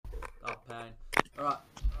Alright,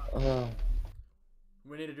 Oh,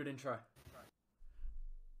 we need to do an intro.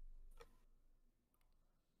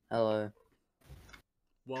 hello.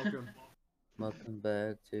 Welcome. Welcome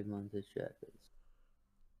back to Monster Shackers.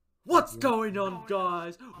 What's going on,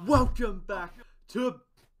 guys? Welcome back to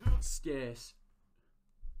Scarce.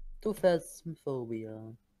 To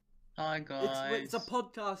Phasmophobia. Hi guys. It's a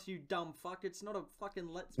podcast, you dumb fuck. It's not a fucking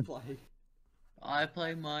let's play. I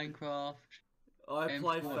play Minecraft. I And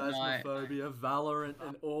play Fortnite. Phasmophobia, Valorant,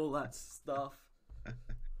 and all that stuff.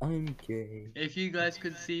 I'm gay. If you guys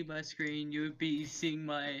could see my screen, you would be seeing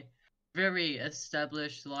my very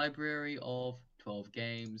established library of 12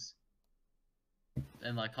 games.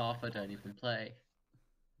 And like half I don't even play.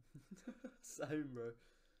 Same, bro.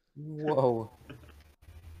 Whoa.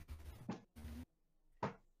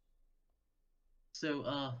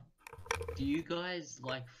 So, do you guys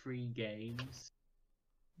like free games?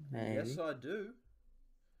 Maybe. Yes, I do.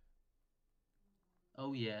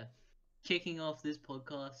 Oh yeah. Kicking off this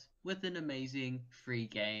podcast with an amazing free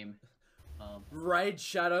game. Raid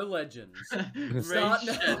Shadow Legends. Raid Start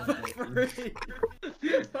now Shadow for Legends. free.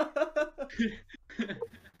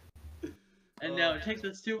 And now it takes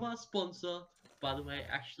us to our sponsor. By the way,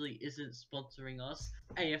 actually isn't sponsoring us.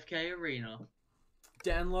 AFK Arena.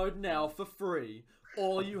 Download now for free.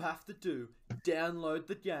 All you have to do, download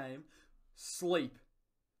the game, sleep,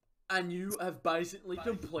 and you have basically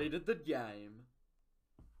completed the game.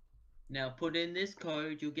 Now put in this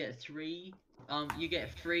code, you'll get free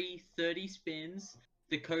 30 spins.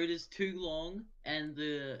 The code is too long and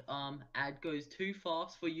the ad goes too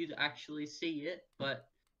fast for you to actually see it, but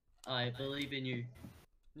I believe in you.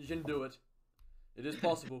 You can do it. It is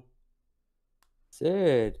possible.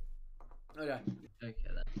 Sid. Okay. Okay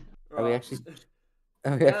then. Are we Right. actually-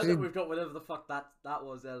 Are we Now that actually... we've got whatever the fuck that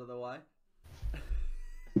was out of the way.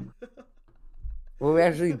 Were we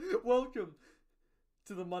actually... Welcome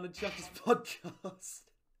to the Mun and Chuckers podcast.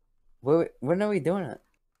 When are we doing it?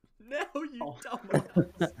 Now you Oh. dumbass.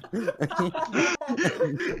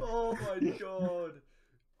 Oh my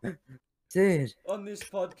god. Dude. On this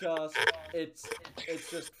podcast, it's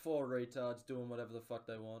just four retards doing whatever the fuck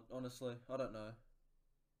they want. Honestly, I don't know.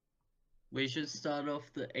 We should start off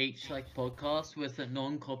the podcast with a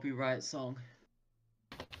non-copyright song.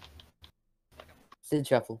 Sid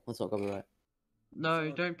Shuffle. Let's not copyright. No,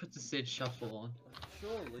 So- don't put the Sid Shuffle on.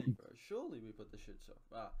 Surely, bro. Surely we put the shit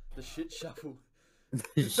shuffle. The shit shuffle.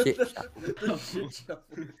 Shit. The shit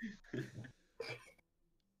shuffle.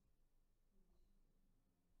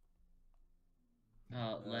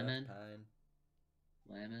 Lemon,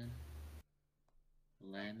 Pain.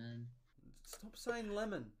 lemon. Stop saying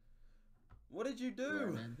lemon. What did you do?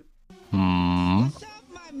 Lemon. What's up,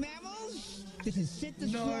 my mammals? This is Sid the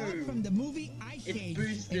No. Sloth from the movie Ice It's Age,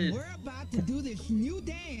 boosted. and we're about to do this new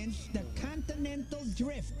dance, the Continental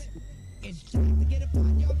Drift. It's time to get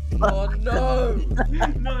upon your feet. Oh no!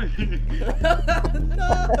 No!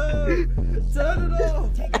 No! Turn it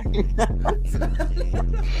off!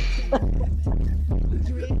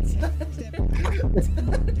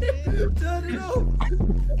 Turn it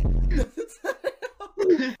off!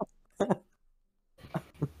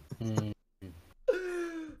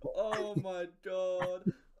 Oh my god.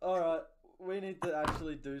 Alright, we need to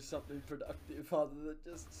actually do something productive other than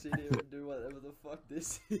just sit here and do whatever the fuck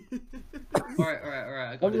this is. Alright,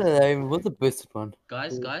 I What got is it. that even? What's a boosted one?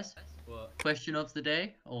 Guys, What? question of the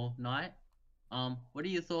day, or night. What are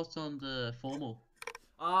your thoughts on the formal?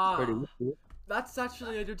 Pretty Ah, good. that's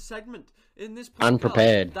actually a good segment. In this podcast,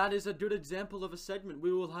 Unprepared. that is a good example of a segment.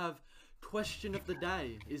 We will have question of the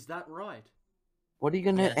day. Is that right? What are you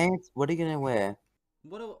gonna Yes. answer? What are you gonna wear?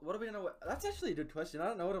 What are we gonna wear? That's actually a good question. I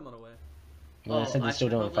don't know what I'm gonna wear. Well, since I you're still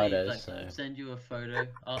should doing probably, photos, like, so send you a photo.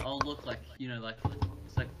 I'll look like,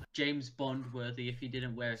 it's like James Bond worthy if he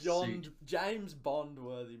didn't wear a suit. James Bond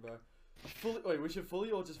worthy, bro. Wait, we should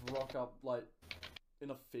fully all just rock up like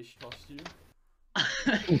in a fish costume.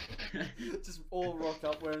 Just all rock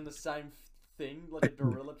up wearing the same thing, like a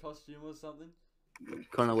gorilla costume or something.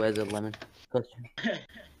 Connor wears a lemon costume.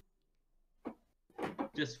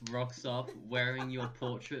 Just rocks up wearing your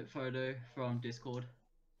portrait photo from Discord.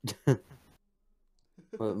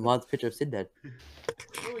 Well, mine's a picture of Sid dead.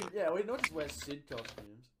 Yeah, we not just wear Sid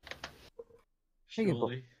costumes. Think about-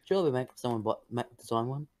 Surely. Surely make someone design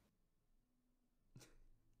one.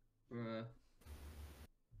 Bruh.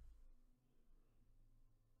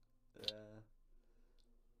 Yeah.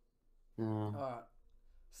 No. Alright.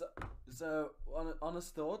 So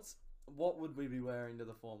honest thoughts. What would we be wearing to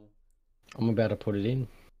the formal? I'm about to put it in.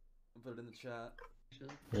 I'll put it in the chat.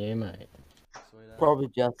 Yeah, mate. Sweet ass. Probably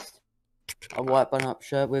just a white button-up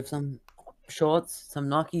shirt with some shorts, some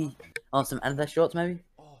Nike Oh, some Adidas shorts maybe?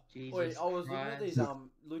 Oh, Jesus wait, I was looking at these. Christ.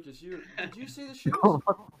 Lucas, did you see the shoes?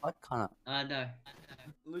 What kind of? No.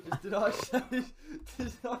 Lucas, did I show you?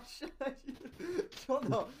 Did I show you?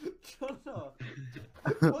 Connor, what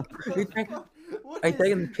Are the you taking- fuck? What Are you is-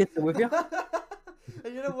 taking the piss with you? Are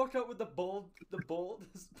you gonna walk up with the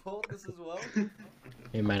baldness as well?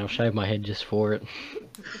 Yeah, mate, I'll shave my head just for it.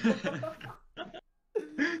 You're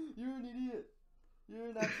an idiot. You're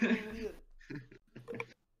an absolute idiot.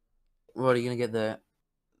 What are you gonna get there?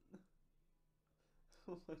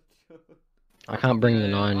 Oh my god. I can't bring the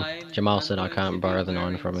No, 9. Jamal I'm said I going to can't be borrow the 9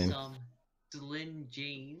 wearing from him. Some slim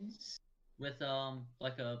jeans with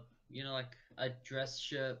like a like a dress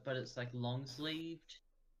shirt, but it's like long sleeved,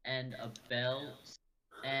 and a belt,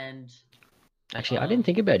 and Actually, I didn't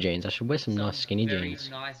think about jeans. I should wear some nice skinny very jeans.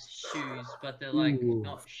 nice shoes, but they're like Ooh.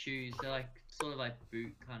 not shoes. They're like sort of like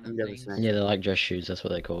boot kind of Yeah, the things. same. Yeah, they're like dress shoes. That's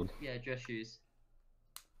what they're called. Yeah, dress shoes.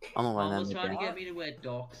 I'm not Mom wearing was them. trying to again. get me to wear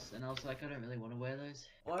Docs, and I was like, I don't really want to wear those.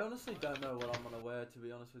 I honestly don't know what I'm gonna wear, to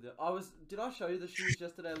be honest with you. Did I show you the shoes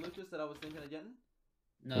yesterday, Lucas, that I was thinking of getting?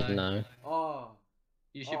 No, No. Oh,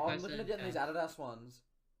 you should I'm post looking it. at getting these Adidas ones.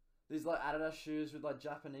 These like Adidas shoes with like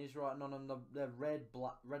Japanese writing on them. They're red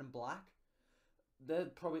and black. They're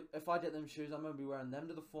probably, if I get them shoes, I'm gonna be wearing them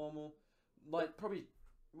to the formal. Like probably,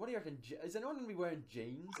 what do you reckon? Is anyone gonna be wearing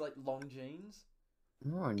jeans, like long jeans?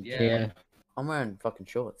 I'm wearing, Yeah. I'm wearing fucking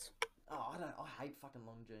shorts. Oh, I hate fucking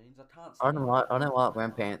long jeans. I can't. I don't like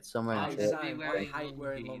wearing pants. So I'm I wearing just shorts. be I wearing hate long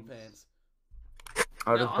wearing long jeans. pants.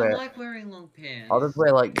 I'll No, just I wear. like wearing long pants. I'll just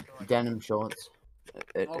wear like denim shorts.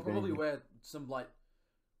 I'll probably wear some like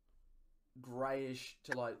grayish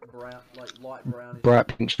to like brown, like light brownish. Bright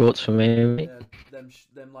pink shorts for me. Yeah,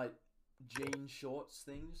 them like jean shorts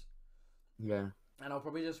things, Yeah. and I'll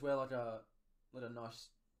probably just wear like a nice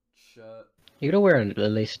shirt. You gotta wear at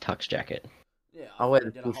least a tux jacket. Yeah, I'll wear fucking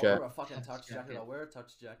the get full I'll shirt. wear a fucking Tux tux jacket. jacket. I'll wear a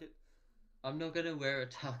tux jacket. I'm not gonna wear a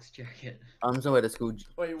tux jacket. I'm just gonna wear the school.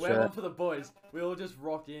 Wait, wear Shirt. one for the boys. We all just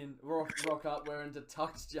rock up wearing the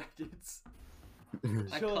tux jackets.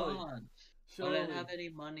 I Surely. can't. Surely. I don't have any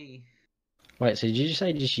money. Wait, so did you just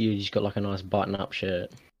say you just got like a nice button-up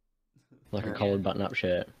shirt? Like a Yeah. collared button-up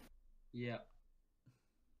shirt? Yeah.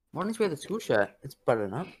 Why don't you wear the school shirt? It's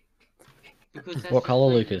buttoned up. Because that's What just colour,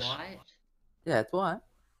 plain Lucas? White. Yeah, it's white.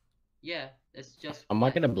 Yeah, it's just. I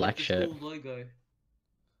might get a with black the shirt. school logo.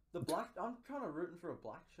 The black. I'm kind of rooting for a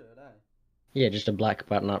black shirt, eh? Yeah, just a black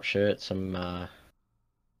button-up shirt, some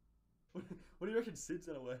What do you reckon Sid's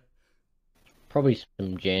gonna wear? probably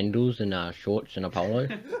some jandals and shorts and a polo.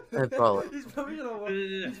 Yeah, probably. He's probably gonna wear.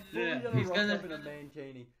 He's probably Yeah, gonna he's rock gonna- up in a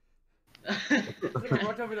mankini. He's gonna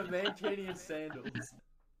rock up in a mankini and sandals.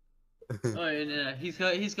 Oh no, he's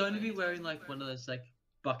going to be wearing like one of those like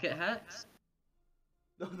bucket hats,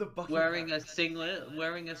 The bucket wearing hat. a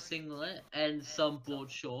singlet and some board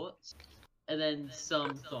shorts, and then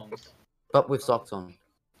some thongs, But with socks on.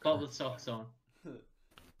 but with socks on.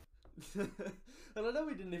 And I know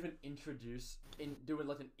we didn't even do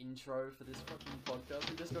like an intro for this fucking podcast.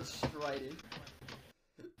 We just got straight in.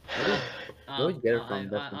 Where'd you get it from,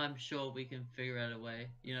 Dustin? I'm sure we can figure out a way.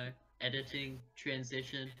 You know, editing,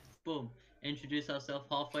 transition, boom. Introduce ourselves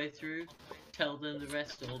halfway through, tell them the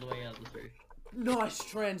rest all the way out through. Nice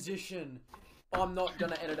transition. I'm not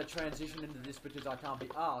gonna edit a transition into this because I can't be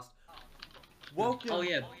asked. Welcome. Oh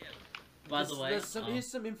yeah. By the way, here's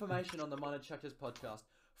some information on the Minor Checkers podcast.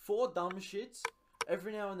 For dumb shits,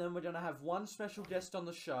 every now and then we're gonna have one special guest on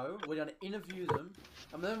the show. We're gonna interview them,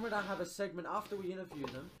 and then we're gonna have a segment after we interview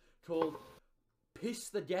them called "Piss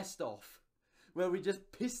the Guest Off," where we just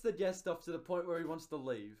piss the guest off to the point where he wants to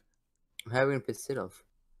leave. How are we gonna piss Sid off?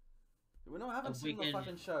 We're not having Sid on the weekend.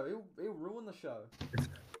 fucking show. He'll ruin the show.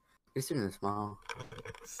 He's doing a smile.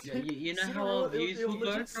 Yeah, you know Sid how will- our views he'll will go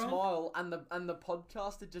legit from? smile, and the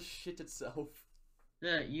podcast would just shit itself.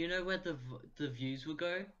 No, you know where the views will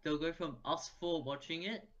go? They'll go from us four watching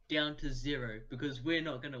it down to 0 because we're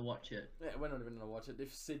not gonna watch it. Yeah, we're not even gonna watch it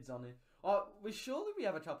if Sid's on it. Oh, we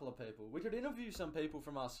have a couple of people. We could interview some people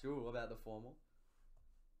from our school about the formal.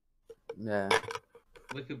 Yeah.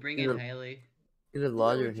 We could bring Yeah. in Haley. Get a Yeah,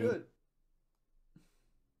 larger we in here. could.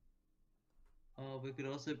 Oh, we could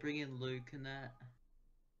also bring in Luke and that.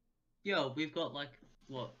 Yo, we've got like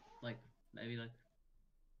what, like maybe like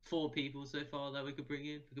 4 people so far that we could bring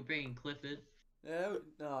in. We could bring in Clifford. Yeah,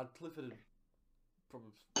 no, Clifford would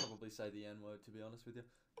probably say the N word, to be honest with you.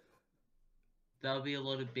 That would be a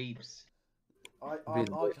lot of beeps. I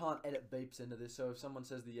Really? can't edit beeps into this, so if someone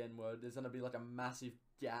says the N word, there's gonna be like a massive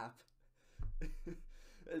gap.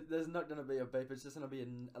 There's not gonna be a beep. It's just gonna be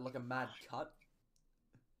like a mad cut.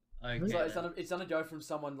 Okay. It's, like, then. it's gonna go from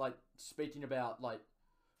someone like speaking about like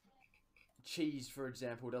cheese, for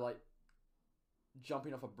example, to like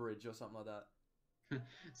jumping off a bridge or something like that.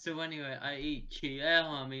 So anyway, I eat cheese.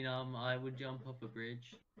 I would jump off a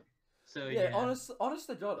bridge. So Yeah, yeah. honest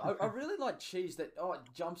to God, I really like cheese that it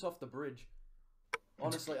jumps off the bridge.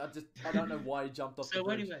 Honestly, I don't know why he jumped off the So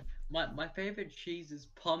bridge. anyway, my favorite cheese is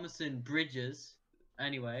Parmesan Bridges.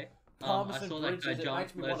 Anyway, I Parmesan saw that guy bridges, it jump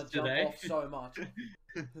makes me want first to jump today. off so much.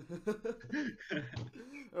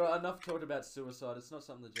 Alright, enough talked about suicide. It's not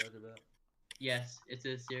something to joke about. Yes, it's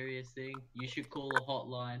a serious thing. You should call a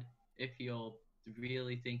hotline if you're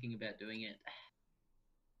really thinking about doing it.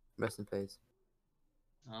 Rest in peace.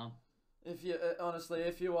 If you honestly,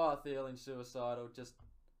 if you are feeling suicidal, just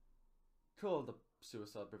call the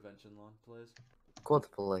suicide prevention line, please. Call the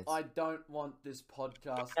police. I don't want this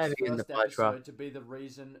podcast's Have you in first the fire truck. episode to be the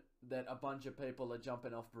reason that a bunch of people are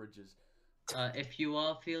jumping off bridges. If you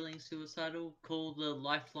are feeling suicidal, call the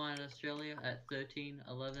Lifeline Australia at 13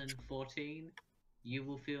 11 14. You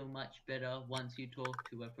will feel much better once you talk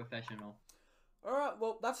to a professional. All right,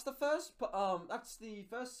 well, that's the first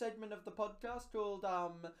segment of the podcast called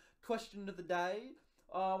Question of the Day.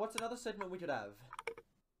 What's another segment we could have?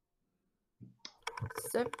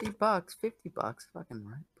 $70, $50, fucking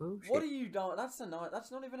right, bullshit. What are you doing? That's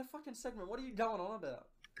not even a fucking segment. What are you going on about?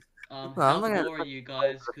 Well, How I'm looking poor at are you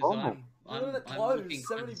guys? Because formal. I'm Look at the I'm clothes, looking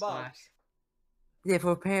for $70. slack. Yeah,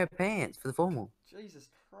 for a pair of pants for the formal Jesus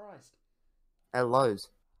Christ. at Lowe's.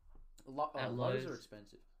 At Lowe's are Lowe's.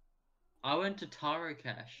 expensive. I went to Taro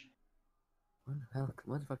Cash. What the hell?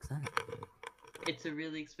 What the fuck's that? It's a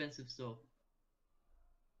really expensive store.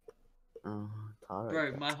 Oh, Taro.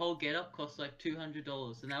 Bro, my whole getup cost like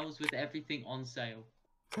 $200, and that was with everything on sale.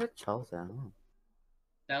 Is that Charlestown?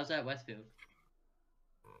 That was at Westfield.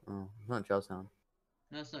 Oh, it's not Charlestown.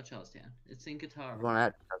 No, it's not Charlestown. It's in Qatar. It's one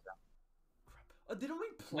at Charlestown. Didn't we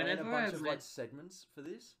plan Whenever a bunch I of went- like segments for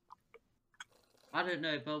this? I don't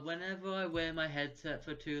know, but whenever I wear my headset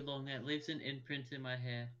for too long, it leaves an imprint in my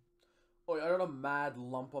hair. Oh, I got a mad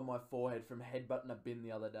lump on my forehead from headbutting a bin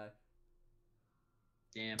the other day.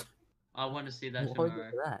 Damn. I want to see that What was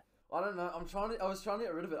tomorrow. that? I don't know. I was trying to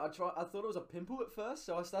get rid of it. I thought it was a pimple at first,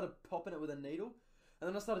 so I started popping it with a needle, and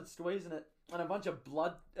then I started squeezing it, and a bunch of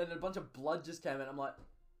blood just came out. I'm like,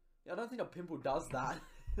 yeah, I don't think a pimple does that.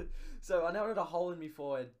 So I now got a hole in my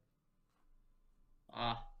forehead.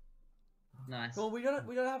 Ah. Nice. Well, we gotta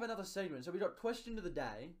have another segment. So we got question of the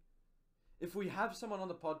day. If we have someone on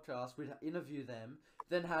the podcast, we'd interview them,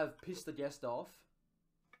 then have piss the guest off.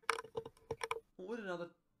 What would another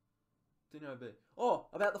thing be? Oh,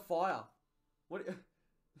 about the fire. What?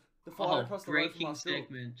 The fire across the road from breaking our school.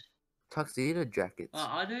 segment. Tuxedo jackets.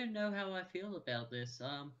 I don't know how I feel about this.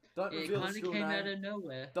 Don't It reveal the kind of school came out name. of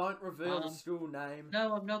nowhere. Don't reveal the Um, school name.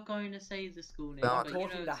 No, I'm not going to say the school name. No, I'm but, talking you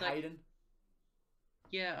know, to it's like, Hayden.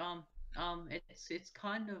 yeah, it's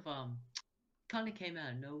kind of came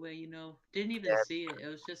out of nowhere, you know. Didn't even Yeah. see it. It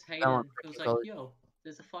was just Hayden. Someone It was freaking like, told- yo,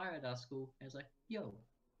 there's a fire at our school. I was like, yo,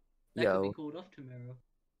 that could be Yo. called off tomorrow.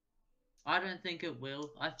 I don't think it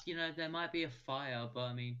will. There might be a fire, but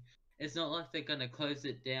I mean, it's not like they're gonna close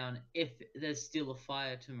it down if there's still a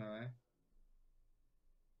fire tomorrow.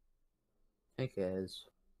 Who cares?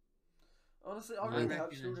 Honestly, I I really reckon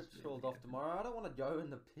hope school it's gets called off tomorrow. I don't want to go in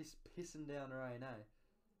the pissing down rain, eh?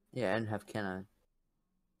 Yeah, and have Keno.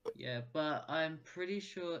 Yeah, but I'm pretty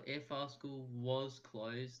sure if our school was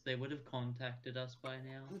closed, they would have contacted us by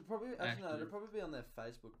now. It'd probably actually no, Actually. it'd probably be on their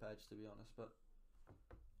Facebook page to be honest, but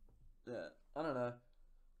yeah, I don't know.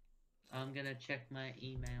 I'm gonna check my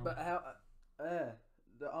email. But how?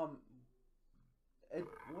 What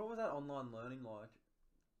was that online learning like?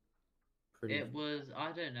 Pretty. It was,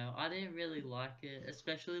 I don't know, I didn't really like it,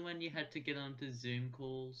 especially when you had to get onto Zoom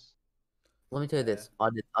calls. Let me tell you Yeah. this.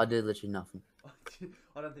 I did literally nothing.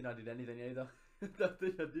 I don't think I did anything either. I don't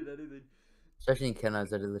think I did anything. Especially in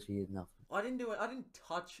Keno's, I did literally nothing. I didn't do it. I didn't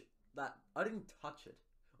touch that. I didn't touch it.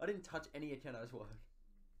 I didn't touch any of Keno's work.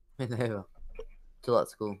 Never. Till at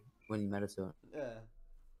school when you met us to it. Yeah.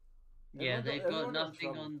 Yeah, Everyone got- they've got everyone got in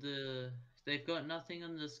nothing trouble. on the, they've got nothing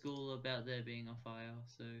on the school about there being a fire,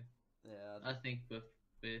 so Yeah. I think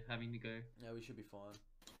we're having to go. Yeah, we should be fine.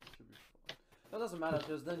 Should be fine. That doesn't matter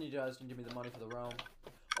because then you guys can give me the money for the realm.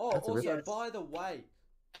 Oh, That's a also, bit- by the way,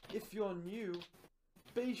 if you're new,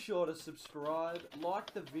 be sure to subscribe,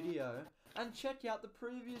 like the video, and check out the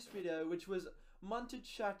previous video, which was Munted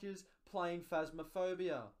Shackers playing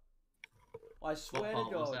Phasmophobia. I What swear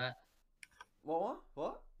part to was God. that? What?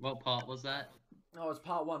 What part was that? Oh, it's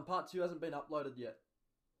part 1. Part 2 hasn't been uploaded yet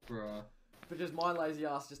Bruh. because my lazy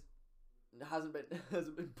ass just hasn't been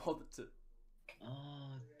bothered to. Oh,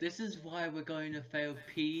 this is why we're going to fail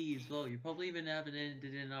PE as well. You probably even haven't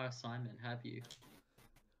ended in our assignment, have you?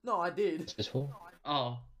 No, I did. What's this for?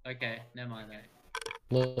 Oh, okay. Never mind that.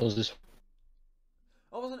 What was this?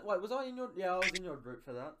 I wasn't. Wait, was I in your? Yeah, I was in your group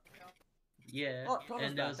for that. Yeah, Oh, Connor's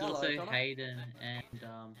and there back. was Hello, also Connor. Hayden and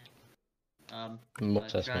Mock Trav.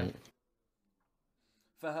 assessment.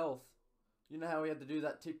 For health. You know how we had to do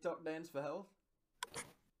that TikTok dance for health?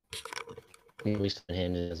 We still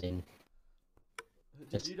handed us in.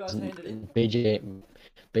 Did you guys hand it in? BJ and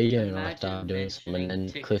I Imagine started doing some, and mentioning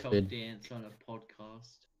then TikTok Clifford. dance on a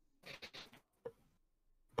podcast.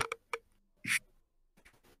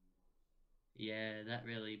 Yeah, that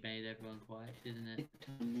really made everyone quiet, didn't it?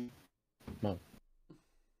 Mom.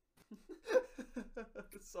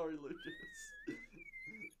 Sorry, Lucas.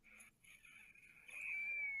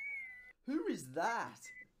 Who is that?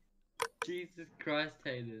 Jesus Christ,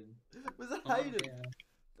 Hayden. Was that Oh, Hayden? yeah.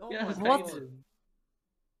 Oh Yeah, my it's What? God. Hayden.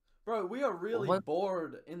 Bro, we are really What?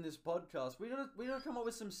 bored in this podcast. We don't come up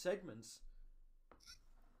with some segments.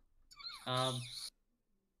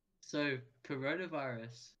 So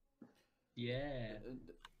coronavirus. Yeah.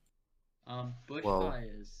 Uh,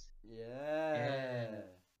 Bushfires. Yeah.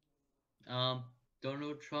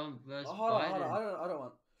 Donald Trump versus Oh, hold on, hold Biden. on. I don't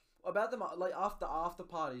want about them like after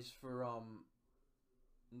parties for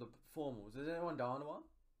the formals. Is anyone going to one?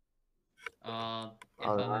 If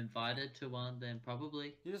Alright. I'm invited to one, then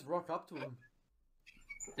probably. You just rock up to them.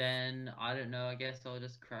 Then I don't know. I guess I'll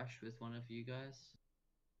just crash with one of you guys.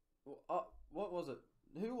 What was it?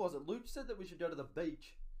 Who was it? Luke said that we should go to the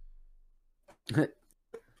beach.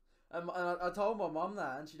 And I told my mum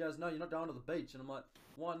that, and she goes, "No, you're not going to the beach." And I'm like,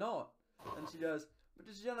 "Why not?" And she goes,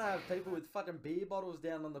 "Because you're gonna have people with fucking beer bottles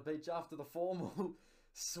down on the beach after the formal,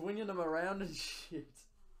 swinging them around and shit."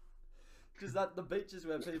 Because the beach is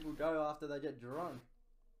where people go after they get drunk.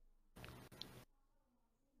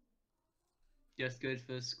 Just good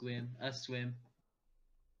for a swim.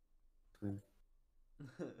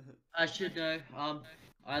 I should know.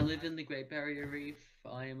 I live in the Great Barrier Reef.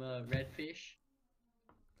 I am a redfish.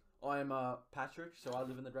 I am Patrick, so I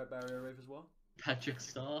live in the Great Barrier Reef as well. Patrick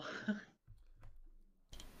Star.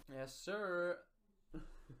 Yes, sir.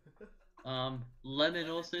 Lemon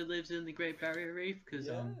also lives in the Great Barrier Reef because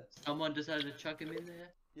Yeah. someone decided to chuck him in there.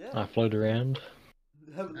 Yeah. I float around.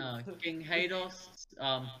 King Hados,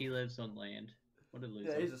 he lives on land. What a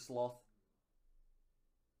loser. Yeah, he's a sloth.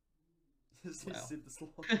 He's Wow. Sid the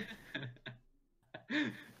sloth.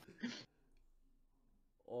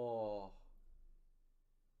 Oh.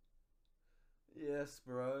 Yes,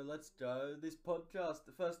 bro. Let's go. This podcast,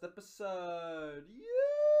 the first episode.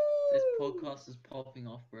 Yeah. This podcast is popping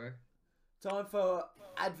off, bro. Time for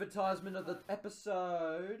advertisement of the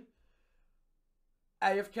episode.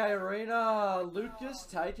 AFK Arena. Lucas,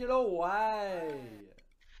 take it away.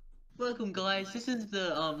 Welcome, guys. This is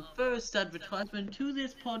the first advertisement to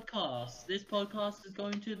this podcast. This podcast is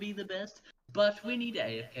going to be the best, but we need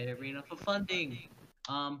AFK Arena for funding.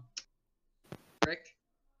 Rick.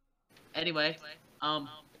 Anyway,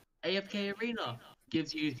 AFK Arena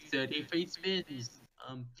gives you 30 free spins.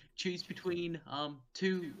 Choose between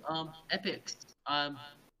two epics. I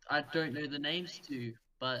don't know the names to,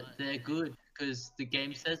 but they're good because the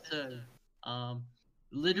game says so.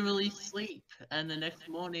 Literally sleep, and the next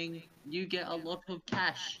morning you get a lot of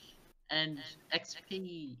cash and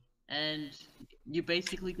XP, and you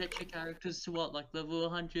basically get your characters to what, like level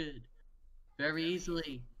 100, very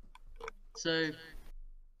easily. So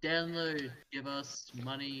download, give us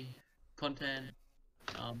money, content,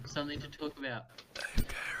 something to talk about.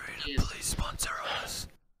 Cheers. Please sponsor us.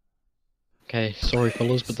 Okay, sorry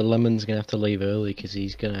fellas, but the Lemon's gonna have to leave early because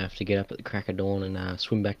he's gonna have to get up at the crack of dawn and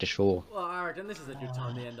swim back to shore. Well, I reckon this is a good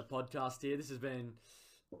time to end the podcast here. This has been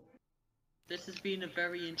a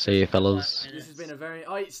very interesting See you, fellas. 5 this has minutes. been a very.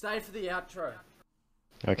 Oh, stay for the outro.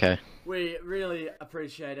 Okay. We really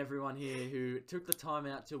appreciate everyone here who took the time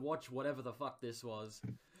out to watch whatever the fuck this was.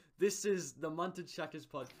 This is the Munted Chuckers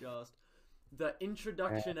podcast, the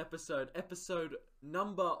introduction episode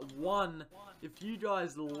number 1. If you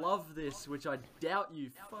guys love this, which I doubt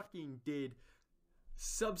you fucking did,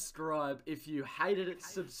 subscribe. If you hated it,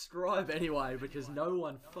 subscribe anyway, because no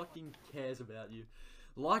one fucking cares about you.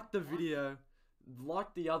 Like the video,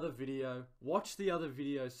 like the other video, watch the other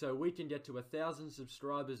video so we can get to 1,000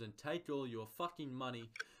 subscribers and take all your fucking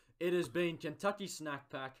money. It has been Kentucky Snack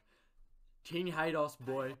Pack, King Hados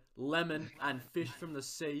Boy, Lemon, and Fish from the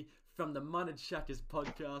Sea from the Munted Shackers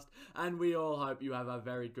podcast, and we all hope you have a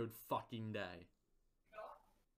very good fucking day.